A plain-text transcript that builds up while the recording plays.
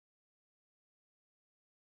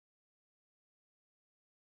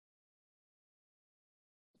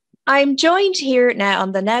I'm joined here now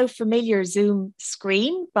on the now familiar Zoom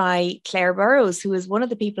screen by Claire Burrows, who is one of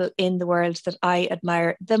the people in the world that I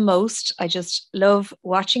admire the most. I just love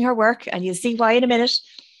watching her work, and you'll see why in a minute.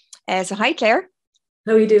 So, hi, Claire.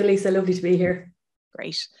 How are you doing, Lisa? Lovely to be here.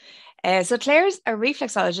 Great. So, Claire's a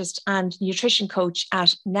reflexologist and nutrition coach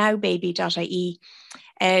at NowBaby.ie.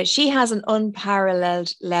 She has an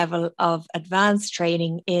unparalleled level of advanced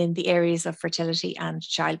training in the areas of fertility and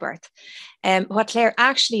childbirth. What Claire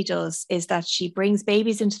actually does is that she brings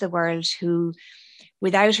babies into the world who,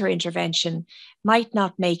 without her intervention, might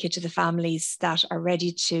not make it to the families that are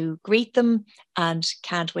ready to greet them and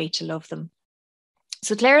can't wait to love them.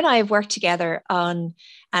 So Claire and I have worked together on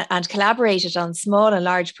and collaborated on small and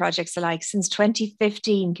large projects alike since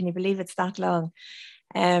 2015. Can you believe it's that long?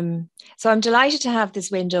 So I'm delighted to have this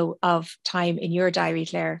window of time in your diary,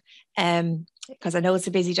 Claire, because I know it's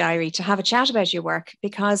a busy diary, to have a chat about your work,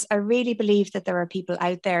 because I really believe that there are people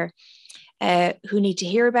out there who need to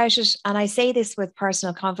hear about it. And I say this with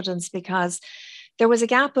personal confidence because there was a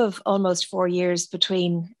gap of almost 4 years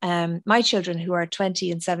between my children, who are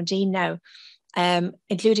 20 and 17 now,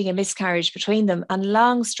 including a miscarriage between them, and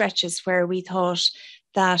long stretches where we thought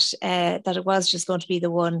that that it was just going to be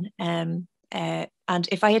the one. And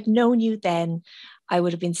if I had known you then, I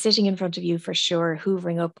would have been sitting in front of you for sure,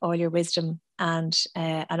 hoovering up all your wisdom and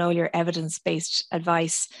all your evidence-based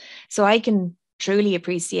advice. So I can truly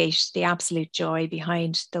appreciate the absolute joy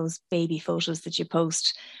behind those baby photos that you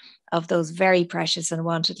post of those very precious and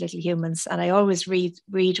wanted little humans. And I always read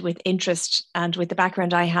with interest, and with the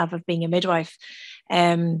background I have of being a midwife,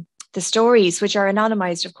 the stories, which are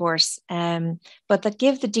anonymized, of course, but that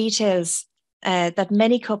give the details that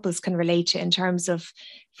many couples can relate to in terms of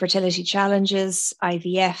fertility challenges,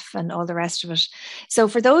 IVF, and all the rest of it. So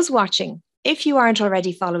for those watching, if you aren't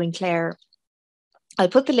already following Claire, I'll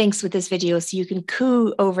put the links with this video so you can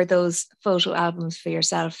coo over those photo albums for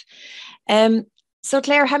yourself. So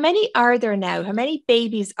Claire, how many are there now? How many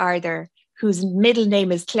babies are there whose middle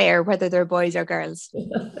name is Claire, whether they're boys or girls?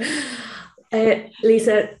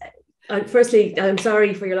 Lisa, firstly, I'm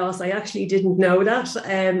sorry for your loss. I actually didn't know that.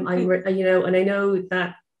 And I know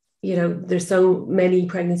that, there's so many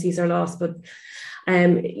pregnancies are lost, but,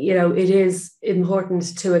 it is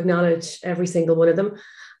important to acknowledge every single one of them.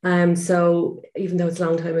 So even though it's a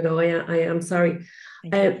long time ago, I am sorry.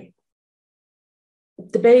 The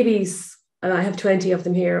babies, I have 20 of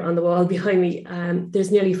them here on the wall behind me.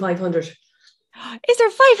 There's nearly 500. Is there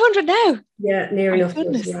 500 now? Yeah, near My enough.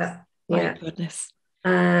 goodness. Yeah. My goodness.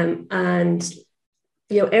 And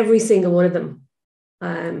every single one of them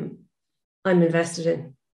I'm invested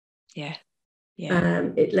in. Yeah.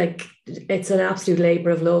 It's an absolute labor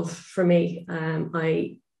of love for me.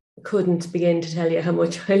 I couldn't begin to tell you how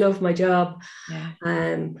much I love my job.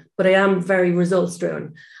 But I am very results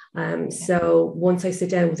driven. So once I sit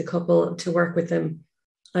down with a couple to work with them,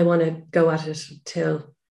 I want to go at it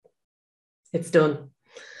till it's done.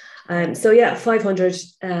 500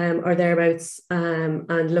 or thereabouts,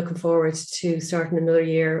 and looking forward to starting another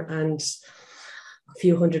year and a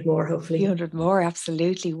few hundred more, hopefully. A few hundred more,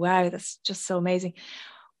 absolutely. Wow, that's just so amazing.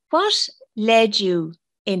 What led you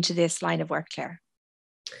into this line of work, Claire?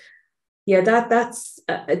 Yeah, that's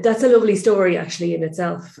a lovely story actually in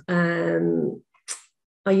itself.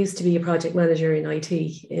 I used to be a project manager in IT,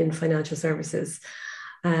 in financial services.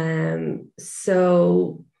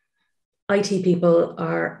 So IT people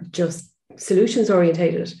are just solutions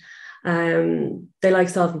orientated. They like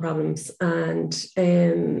solving problems.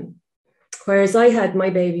 And whereas I had my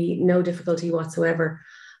baby, no difficulty whatsoever.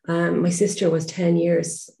 My sister was 10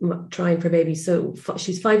 years trying for babies. So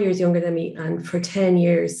she's 5 years younger than me. And for 10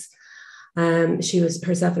 years,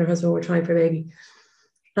 herself and her husband were trying for a baby.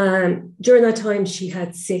 During that time, she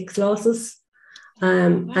had 6 losses.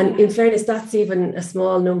 Wow. And in fairness, that's even a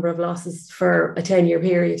small number of losses for a 10-year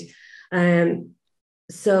period.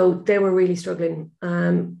 So they were really struggling.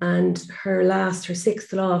 And her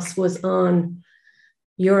 6th loss was on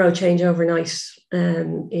Euro change overnight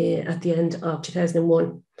at the end of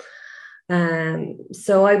 2001.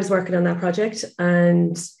 So I was working on that project,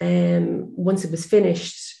 and once it was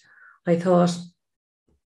finished, I thought,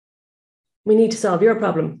 we need to solve your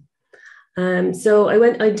problem. So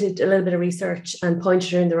I did a little bit of research and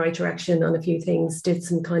pointed her in the right direction on a few things, did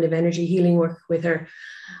some kind of energy healing work with her.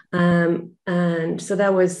 And so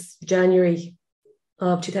that was January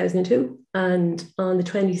of 2002. And on the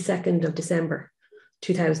 22nd of December,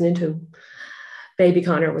 2002, baby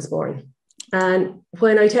Connor was born. And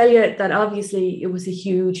when I tell you that, obviously it was a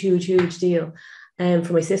huge, huge, huge deal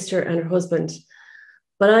for my sister and her husband.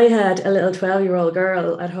 But I had a little 12-year-old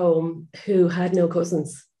girl at home who had no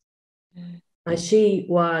cousins. And she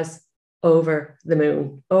was over the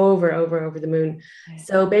moon, over the moon.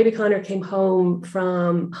 So baby Connor came home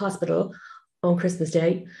from hospital on Christmas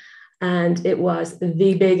Day, and it was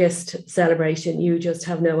the biggest celebration. You just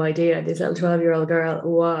have no idea. This little 12-year-old girl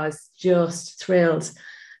was just thrilled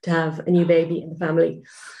to have a new baby in the family.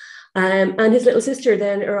 And his little sister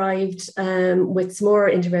then arrived with some more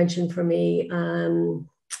intervention for me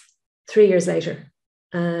 3 years later.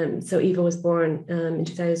 So Eva was born in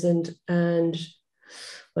 2000 and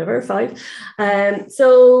whatever, 5.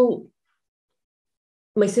 So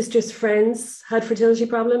my sister's friends had fertility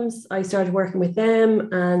problems. I started working with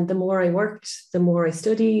them, and the more I worked, the more I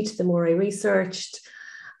studied, the more I researched.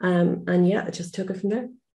 And yeah, I just took it from there.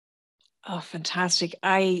 Oh, fantastic.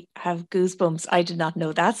 I have goosebumps. I did not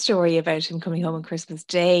know that story about him coming home on Christmas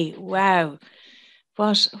Day. Wow.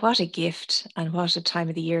 What a gift, and what a time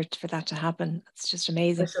of the year for that to happen. It's just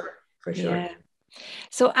amazing. For sure. Yeah.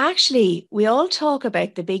 So actually, we all talk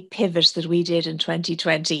about the big pivot that we did in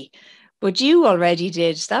 2020, but you already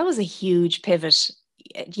did. That was a huge pivot,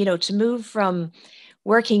 to move from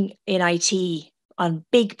working in IT on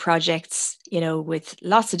big projects, with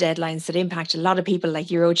lots of deadlines that impact a lot of people,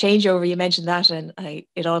 like Euro changeover. You mentioned that, and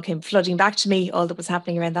it all came flooding back to me, all that was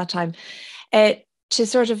happening around that time, to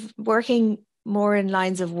sort of working more in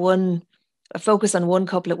lines of a focus on one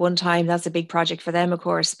couple at one time. That's a big project for them, of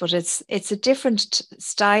course, but it's a different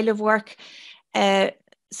style of work.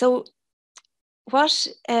 So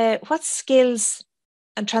what skills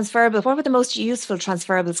and transferable, what were the most useful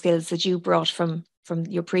transferable skills that you brought from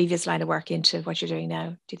your previous line of work into what you're doing now,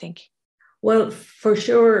 do you think? Well, for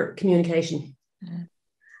sure, communication.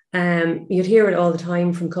 You'd hear it all the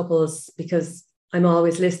time from couples, because I'm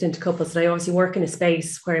always listening to couples, and I obviously work in a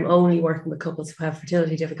space where I'm only working with couples who have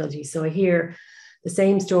fertility difficulties. So I hear the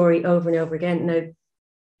same story over and over again. Now,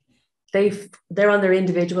 they're on their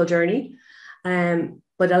individual journey,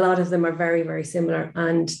 but a lot of them are very, very similar.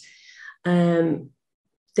 And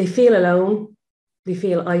they feel alone, they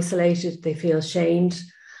feel isolated, they feel shamed,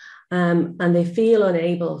 and they feel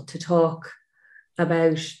unable to talk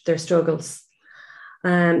about their struggles.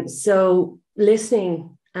 So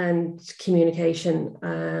listening and communication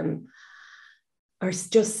are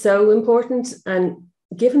just so important, and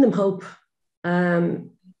giving them hope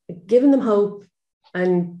and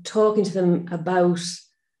talking to them about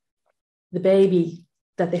the baby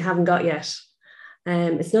that they haven't got yet.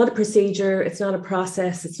 It's not a procedure, it's not a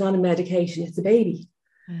process, it's not a medication, it's a baby.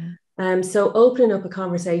 So opening up a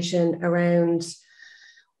conversation around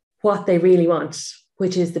what they really want,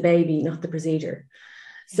 which is the baby, not the procedure.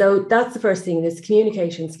 So that's the first thing, is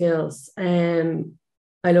communication skills.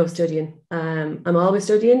 I love studying. I'm always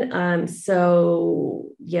studying.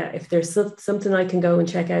 So yeah, if there's something I can go and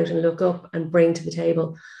check out and look up and bring to the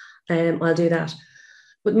table, I'll do that.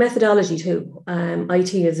 But methodology too.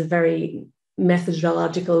 IT is a very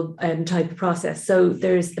methodological type of process. So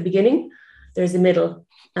there's a beginning, there's a middle,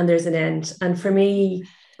 and there's an end. And for me,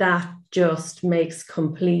 that just makes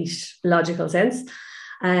complete logical sense.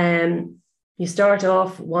 You start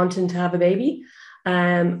off wanting to have a baby,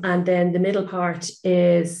 and then the middle part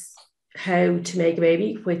is how to make a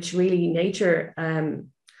baby, which really nature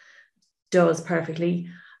does perfectly.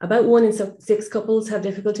 About 1 in 6 couples have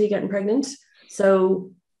difficulty getting pregnant.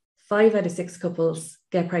 So 5 out of 6 couples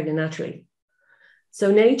get pregnant naturally.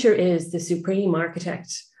 So nature is the supreme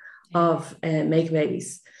architect of making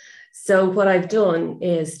babies. So what I've done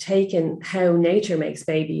is taken how nature makes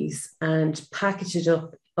babies and packaged it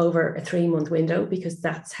up over a 3-month window, because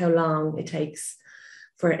that's how long it takes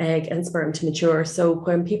for egg and sperm to mature. So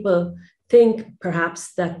when people think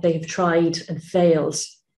perhaps that they've tried and failed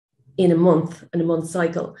in a month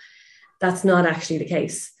cycle, that's not actually the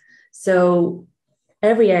case. So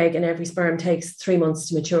every egg and every sperm takes 3 months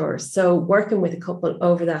to mature. So working with a couple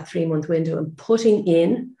over that 3-month window and putting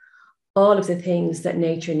in all of the things that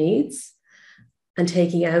nature needs and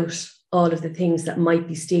taking out all of the things that might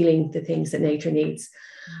be stealing the things that nature needs.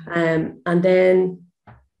 And then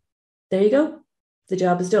there you go. The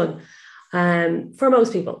job is done for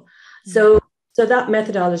most people. So that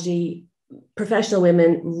methodology, professional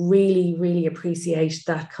women really, really appreciate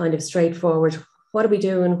that kind of straightforward, what are we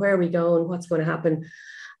doing? Where are we going? What's going to happen?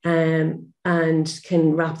 And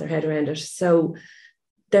can wrap their head around it. So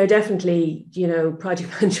they're definitely,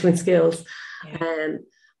 project management skills.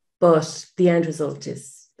 But the end result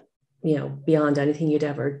is, beyond anything you'd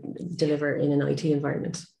ever deliver in an IT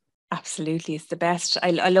environment. Absolutely. It's the best.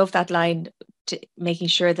 I love that line, making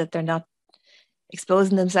sure that they're not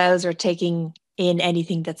exposing themselves or taking in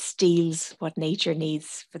anything that steals what nature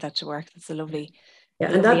needs for that to work. That's a lovely,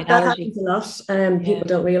 and that happens a lot. People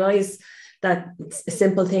don't realize that a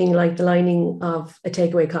simple thing like the lining of a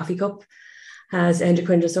takeaway coffee cup has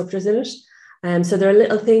endocrine disruptors in it. So there are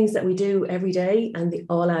little things that we do every day and they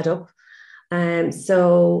all add up.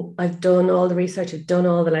 So I've done all the research, I've done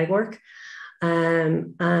all the legwork,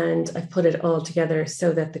 and I've put it all together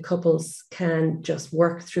so that the couples can just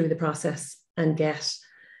work through the process and get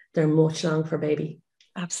their much longed for baby.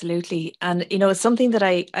 Absolutely. And, you know, it's something that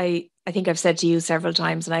I think I've said to you several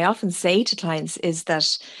times, and I often say to clients is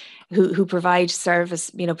that who provide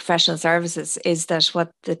service, you know, professional services, is that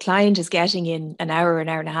what the client is getting in an hour and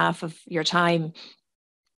a half of your time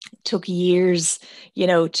took years, you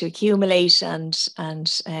know, to accumulate and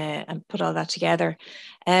put all that together.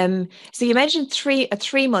 So you mentioned a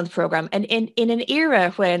 3-month program, and in an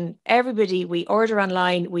era when everybody, we order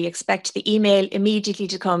online, we expect the email immediately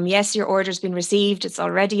to come. Yes, your order's been received. It's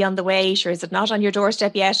already on the way. Sure, is it not on your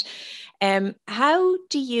doorstep yet? How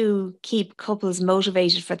do you keep couples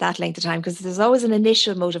motivated for that length of time? Because there's always an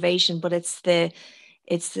initial motivation, but it's the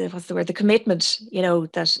what's the word, the commitment, you know,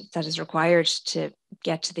 that is required to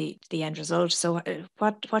get to the end result. So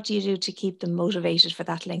what do you do to keep them motivated for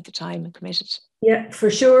that length of time and committed? Yeah,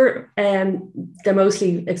 for sure. They're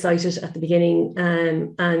mostly excited at the beginning,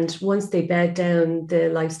 and once they bed down the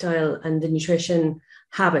lifestyle and the nutrition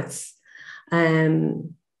habits,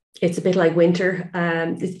 it's a bit like winter.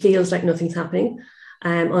 It feels like nothing's happening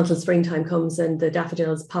until springtime comes and the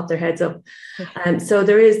daffodils pop their heads up. So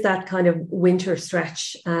there is that kind of winter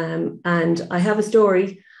stretch. And I have a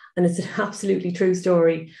story, and it's an absolutely true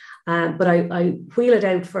story. But I wheel it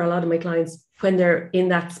out for a lot of my clients when they're in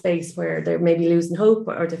that space where they're maybe losing hope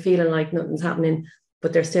or they're feeling like nothing's happening,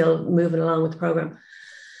 but they're still moving along with the program.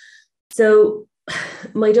 So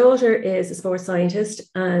my daughter is a sports scientist,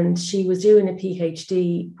 and she was doing a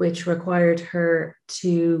PhD, which required her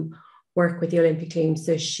to work with the Olympic team.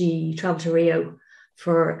 So she traveled to Rio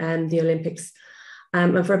for the Olympics.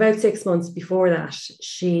 And for about 6 months before that,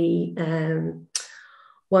 she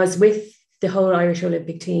was with the whole Irish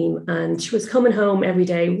Olympic team, and she was coming home every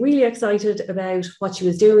day really excited about what she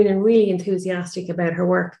was doing and really enthusiastic about her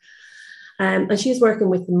work. And she was working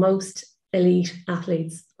with the most elite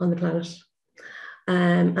athletes on the planet.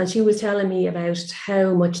 And she was telling me about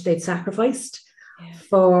how much they'd sacrificed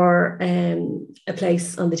for a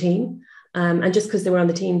place on the team. And just because they were on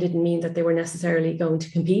the team didn't mean that they were necessarily going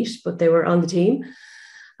to compete, but they were on the team.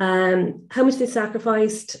 How much they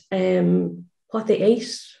sacrificed, what they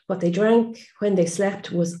ate, what they drank, when they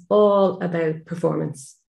slept was all about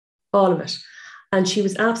performance, all of it. And she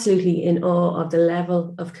was absolutely in awe of the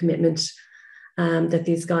level of commitment that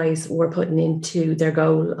these guys were putting into their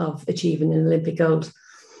goal of achieving an Olympic gold.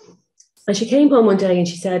 And she came home one day and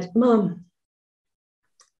she said, "Mom,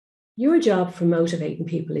 your job for motivating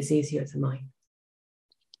people is easier than mine."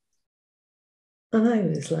 And I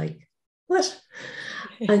was like, what?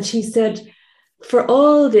 And she said, for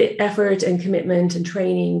all the effort and commitment and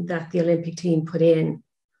training that the Olympic team put in,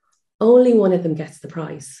 only one of them gets the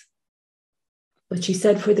prize. But she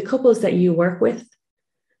said, for the couples that you work with,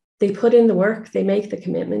 they put in the work, they make the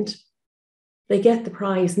commitment, they get the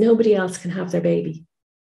prize. Nobody else can have their baby.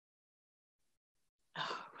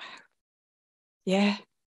 Oh, wow. Yeah.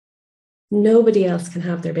 Nobody else can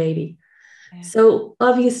have their baby. Yeah. So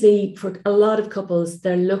obviously for a lot of couples,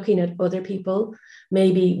 they're looking at other people,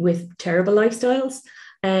 maybe with terrible lifestyles,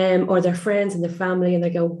 or their friends and their family, and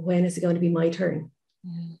they go, when is it going to be my turn?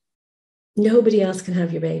 Mm. Nobody else can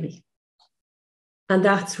have your baby. And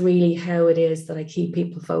that's really how it is that I keep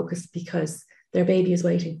people focused, because their baby is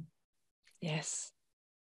waiting. Yes.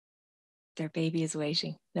 Their baby is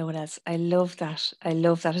waiting. No one else. I love that. I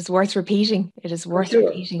love that. It's worth repeating. It is worth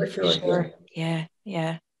repeating for sure.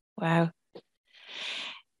 Yeah. Wow.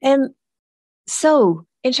 So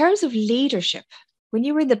in terms of leadership, when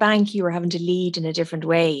you were in the bank, you were having to lead in a different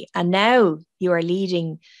way. And now you are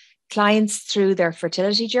leading clients through their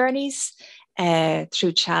fertility journeys,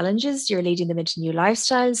 through challenges. You're leading them into new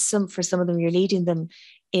lifestyles. For some of them, you're leading them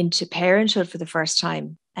into parenthood for the first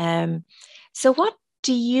time. So what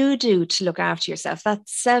do you do to look after yourself? That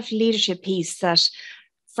self-leadership piece that,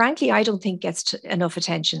 frankly, I don't think gets enough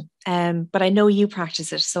attention. But I know you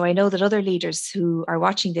practice it. So I know that other leaders who are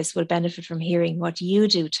watching this will benefit from hearing what you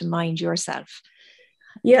do to mind yourself.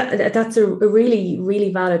 Yeah, that's a really,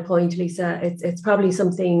 really valid point, Lisa. It's probably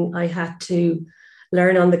something I had to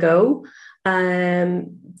learn on the go.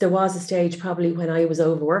 There was a stage probably when I was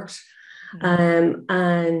overworked.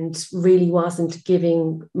 And really wasn't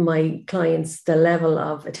giving my clients the level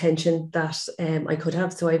of attention that I could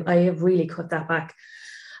have. So I have really cut that back.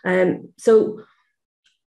 So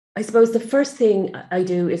I suppose the first thing I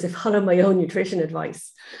do is I follow my own nutrition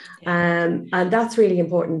advice. And that's really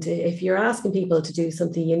important. If you're asking people to do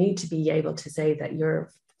something, you need to be able to say that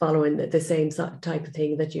you're following the same type of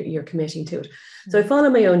thing, that you're committing to it. So I follow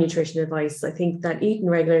my own nutrition advice. I think that eating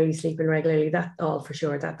regularly, sleeping regularly, that's all for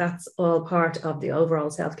sure. That's all part of the overall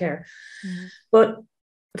self-care. But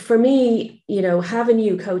for me, having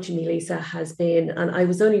you coaching me, Lisa, has been, and I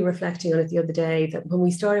was only reflecting on it the other day, that when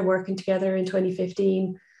we started working together in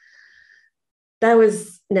 2015, that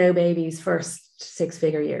was NowBaby's first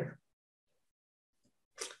 6-figure year,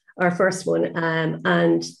 our first one.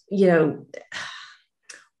 And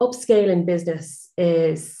upscaling business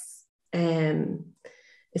is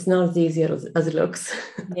it's not as easy as it looks.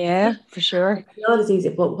 Yeah, for sure. It's not as easy,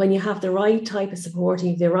 but when you have the right type of support, you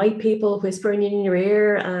have the right people whispering in your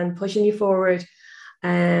ear and pushing you forward,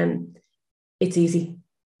 it's easy.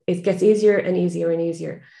 It gets easier and easier and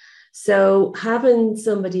easier. So having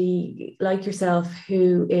somebody like yourself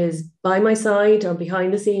who is by my side or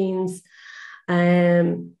behind the scenes,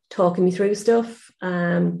 talking me through stuff,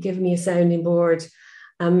 giving me a sounding board,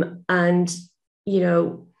 and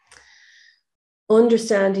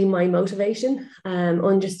understanding my motivation,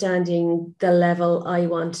 understanding the level I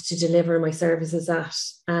want to deliver my services at,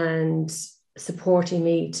 and supporting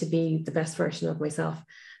me to be the best version of myself.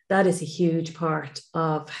 That is a huge part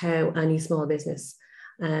of how any small business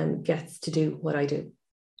gets to do what I do.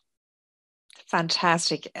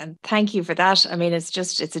 Fantastic, and thank you for that. I mean, it's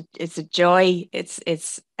a joy.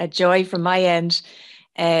 It's a joy from my end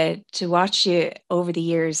to watch you over the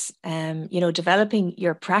years, developing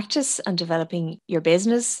your practice and developing your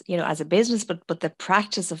business, as a business, but the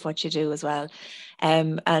practice of what you do as well.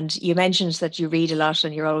 And you mentioned that you read a lot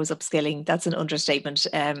and you're always upskilling. That's an understatement.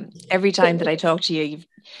 Every time that I talk to you,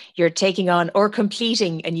 you're taking on or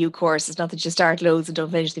completing a new course. It's not that you start loads and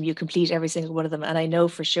don't finish them. You complete every single one of them. And I know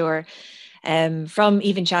for sure, from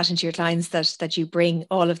even chatting to your clients, that you bring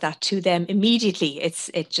all of that to them immediately.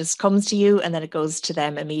 It just comes to you and then it goes to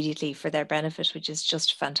them immediately for their benefit, which is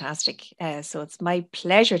just fantastic. So it's my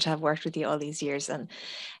pleasure to have worked with you all these years, and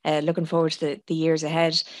looking forward to the years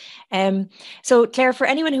ahead. So Claire, for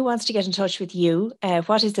anyone who wants to get in touch with you,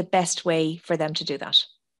 what is the best way for them to do that?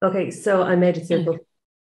 Okay, so I made it simple.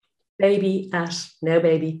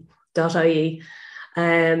 baby@nowbaby.ie.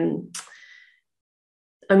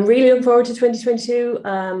 I'm really looking forward to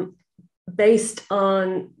 2022, based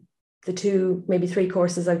on the 2, maybe 3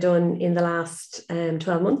 courses I've done in the last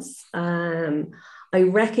 12 months. I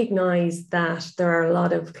recognize that there are a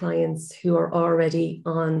lot of clients who are already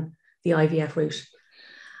on the IVF route.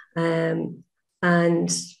 And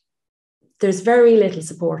there's very little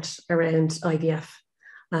support around IVF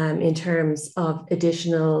in terms of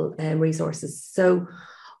additional resources. So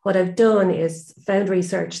what I've done is found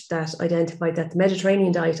research that identified that the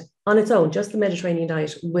Mediterranean diet on its own, just the Mediterranean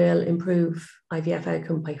diet, will improve IVF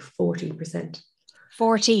outcome by 40%.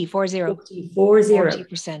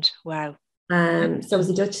 40%. Wow. So it's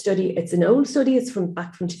a Dutch study. It's an old study. It's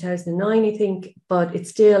back from 2009, I think, but it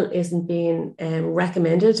still isn't being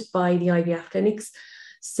recommended by the IVF clinics.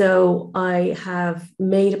 So I have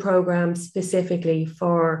made a program specifically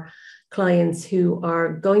for clients who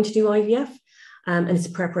are going to do IVF. And it's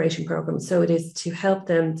a preparation program. So it is to help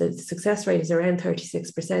them. The success rate is around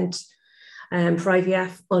 36% for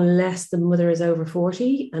IVF, unless the mother is over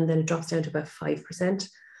 40, and then it drops down to about 5%.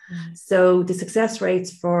 So the success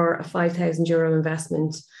rates for a €5,000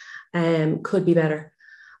 investment could be better.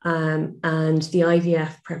 And the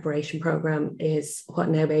IVF preparation program is what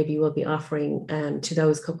NowBaby will be offering to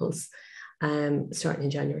those couples starting in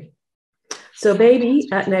January. So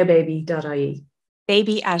baby@nowbaby.ie.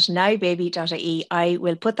 baby@nowbaby.ie. I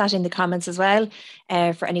will put that in the comments as well,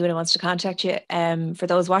 for anyone who wants to contact you. For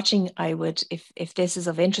those watching, I would, if this is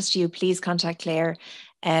of interest to you, please contact Claire.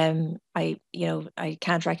 I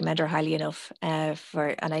can't recommend her highly enough,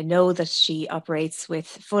 and I know that she operates with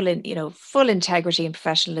full integrity and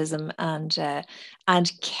professionalism,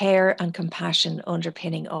 and care and compassion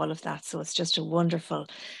underpinning all of that. So it's just a wonderful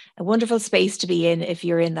space to be in. If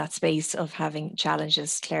you're in that space of having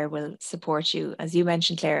challenges, Claire will support you. As you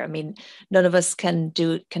mentioned, Claire, I mean, none of us can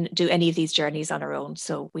do any of these journeys on our own.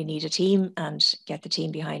 So we need a team, and get the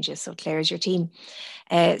team behind you. So Claire is your team.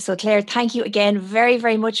 So Claire, thank you again very,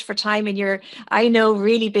 very much for time in your, I know,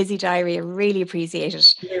 really busy diary. I really appreciate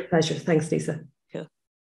it. Your pleasure. Thanks, Lisa.